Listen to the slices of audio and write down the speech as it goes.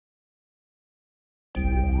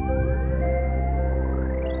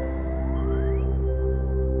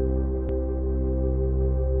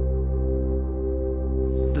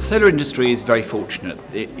The solar industry is very fortunate.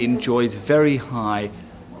 It enjoys very high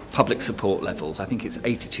public support levels. I think it's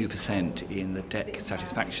 82% in the DEC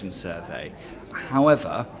satisfaction survey.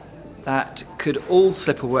 However, that could all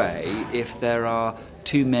slip away if there are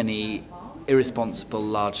too many irresponsible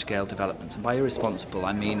large-scale developments. And by irresponsible,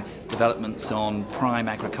 I mean developments on prime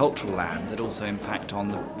agricultural land that also impact on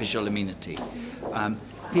the visual amenity.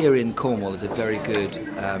 Here in Cornwall is a very good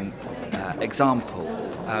example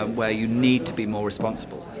where you need to be more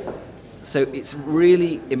responsible. So it's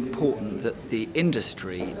really important that the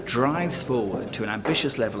industry drives forward to an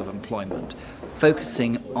ambitious level of employment,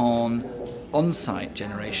 focusing on-site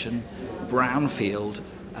generation, brownfield,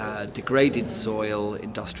 degraded soil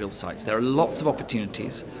industrial sites. There are lots of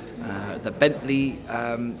opportunities. The Bentley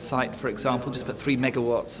site, for example, just put 3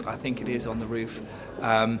 megawatts, I think it is, on the roof.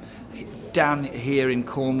 Down here in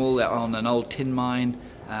Cornwall, on an old tin mine,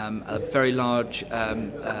 a very large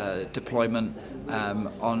deployment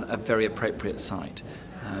on a very appropriate site.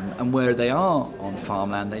 And where they are on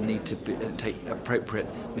farmland, they need to take appropriate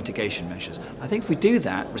mitigation measures. I think if we do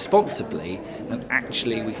that responsibly, then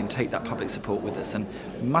actually we can take that public support with us, and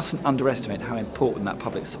we mustn't underestimate how important that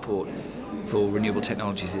public support for renewable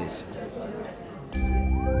technologies is.